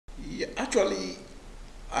Actually,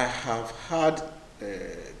 I have had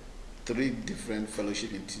three different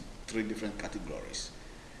fellowships in three different categories.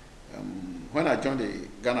 When I joined the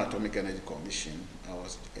Ghana Atomic Energy Commission, I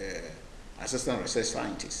was assistant research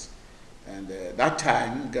scientist. And that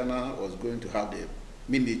time, Ghana was going to have the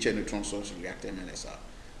miniature neutron source reactor MNSR.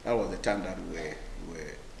 That was the time that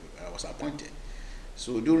I was appointed.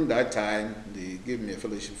 So during that time, they gave me a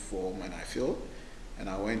fellowship form and I filled, and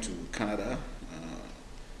I went to Canada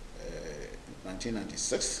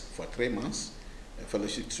 1996 for 3 months,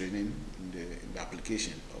 fellowship training in the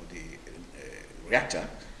application of the reactor.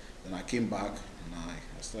 Then I came back and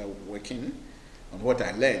I started working on what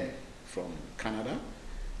I learned from Canada.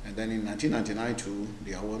 And then in 1999 too,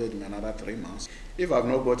 they awarded me another 3 months. If I've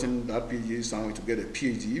not gotten that PhD somewhere to get a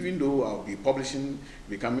PhD, even though I'll be publishing,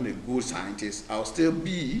 becoming a good scientist, I'll still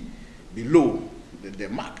be below the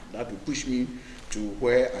mark that will push me to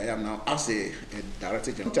where I am now as a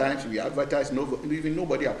director. Sometimes we advertise, even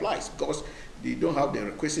nobody applies because they don't have the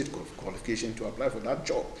requisite qualification to apply for that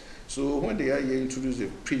job. So when the IAEA introduced the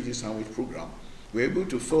PhD sandwich program, we're able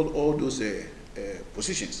to fill all those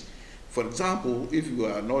positions. For example, if you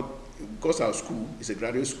are not, because our school is a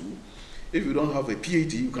graduate school, if you don't have a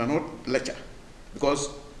PhD, you cannot lecture because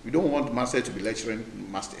we don't want masters to be lecturing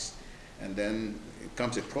masters. And then it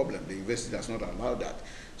becomes a problem. The university does not allow that.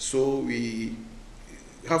 So we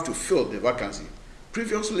have to fill the vacancy.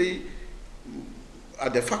 Previously,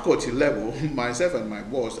 at the faculty level, myself and my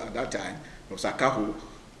boss at that time, Professor Kaho,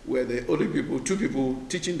 were the only people, 2 people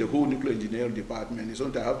teaching the whole nuclear engineering department. And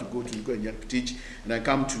sometimes I have to go to nuclear engineering teach, and I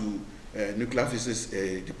come to nuclear physics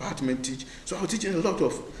department teach. So I was teaching a lot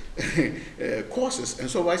of courses and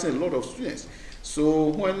supervising a lot of students. So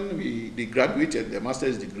when they graduated their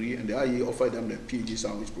master's degree and the IAEA offered them the PhD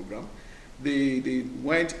sandwich program, they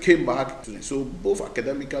came back. So both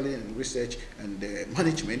academically and research and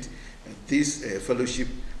management, this fellowship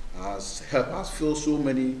has helped us fill so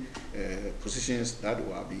many positions that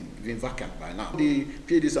have been even vacant by now. The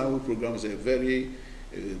PhD sandwich program is a very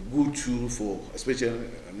good tool for, especially,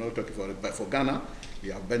 I'm not talking for it, but for Ghana, we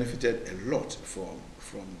have benefited a lot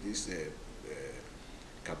from this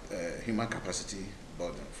human capacity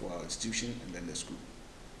burden for our institution and then the school.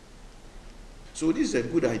 So this is a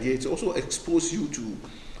good idea. It also exposes you to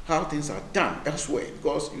how things are done elsewhere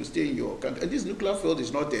because you stay in your country. And this nuclear field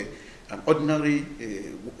is not an ordinary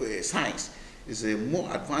science. It's a more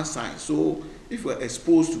advanced science. So if you are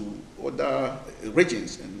exposed to other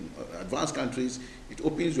regions and advanced countries, it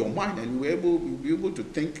opens your mind and you'll be able to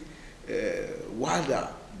think wider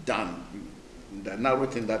than the narrow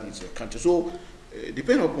thing that is your country. So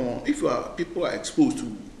depending upon if people are exposed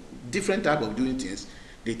to different type of doing things,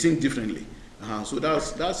 they think differently. So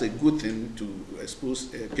that's a good thing to expose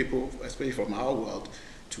people, especially from our world,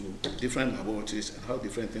 to different laboratories and how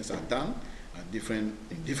different things are done in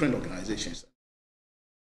different organizations.